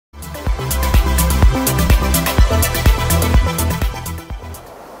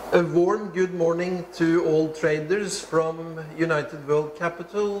A warm good morning to all traders from United World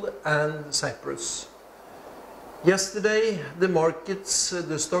Capital and Cyprus. Yesterday,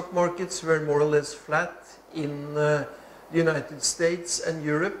 the stock markets were more or less flat in the United States and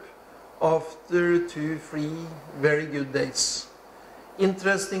Europe after 2-3 very good days.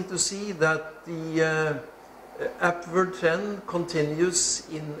 Interesting to see that the upward trend continues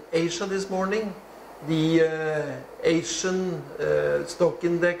in Asia this morning. The Asian stock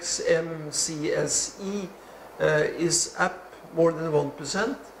index MCSE is up more than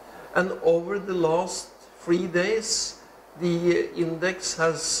 1%, and over the last 3 days the index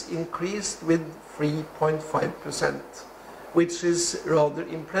has increased with 3.5%, which is rather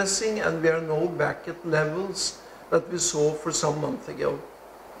impressive, and we are now back at levels that we saw for some months ago.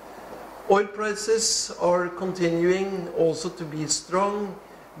 Oil prices are continuing also to be strong.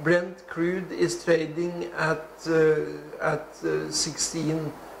 Brent crude is trading at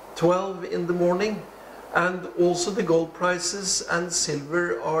 16.12 in the morning, and also the gold prices and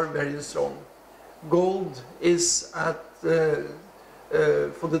silver are very strong. Gold is at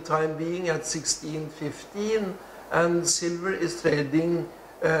for the time being at 16.15, and silver is trading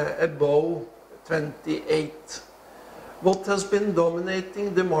above 28. What has been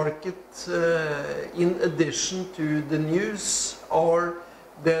dominating the market in addition to the news are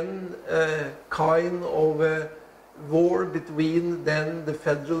then kind of a war between then the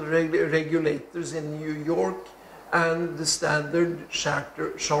federal regulators in New York and the Standard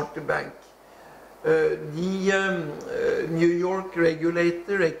Chartered Bank. The New York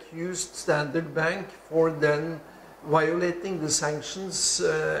regulator accused Standard Bank for then violating the sanctions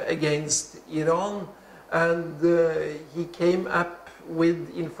against Iran, and he came up with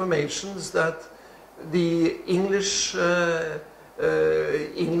informations that the English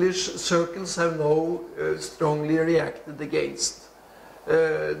circles have now strongly reacted against.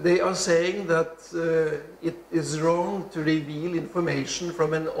 They are saying that it is wrong to reveal information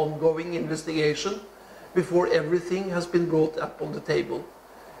from an ongoing investigation before everything has been brought up on the table.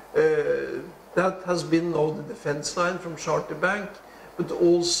 That has been now the defense line from Charter Bank, but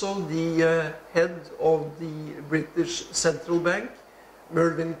also the head of the British Central Bank,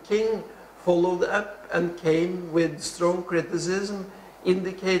 Mervyn King, followed up and came with strong criticism,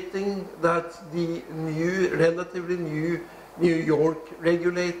 indicating that the relatively new New York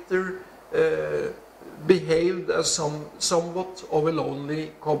regulator behaved as somewhat of a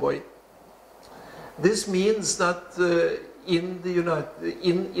lonely cowboy. This means that in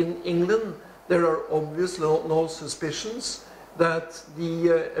England there are obviously no suspicions that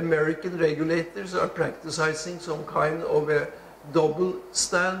the American regulators are practicing some kind of a double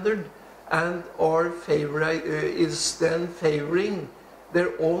standard, and is then favoring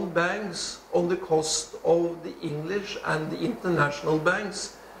their own banks on the cost of the English and the international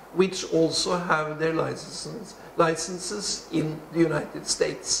banks, which also have their licenses in the United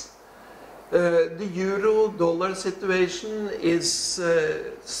States. The euro-dollar situation is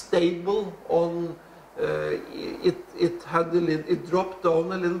stable. It dropped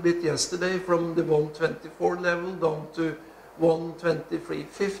down a little bit yesterday from the 124 level down to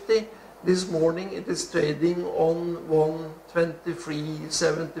 123.50. This morning it is trading on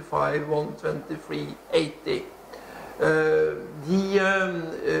 123.75, 123.80.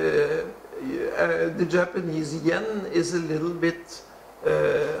 The Japanese yen is a little bit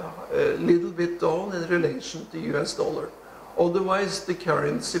down in relation to US dollar. Otherwise, the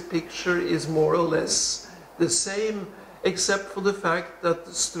currency picture is more or less the same, except for the fact that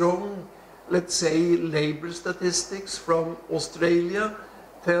strong, let's say, labor statistics from Australia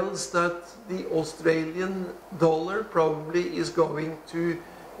tells that the Australian dollar probably is going to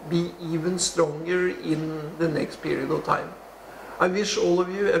be even stronger in the next period of time. I wish all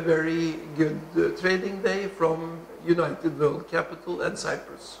of you a very good trading day from United World Capital and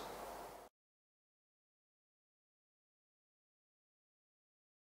Cyprus.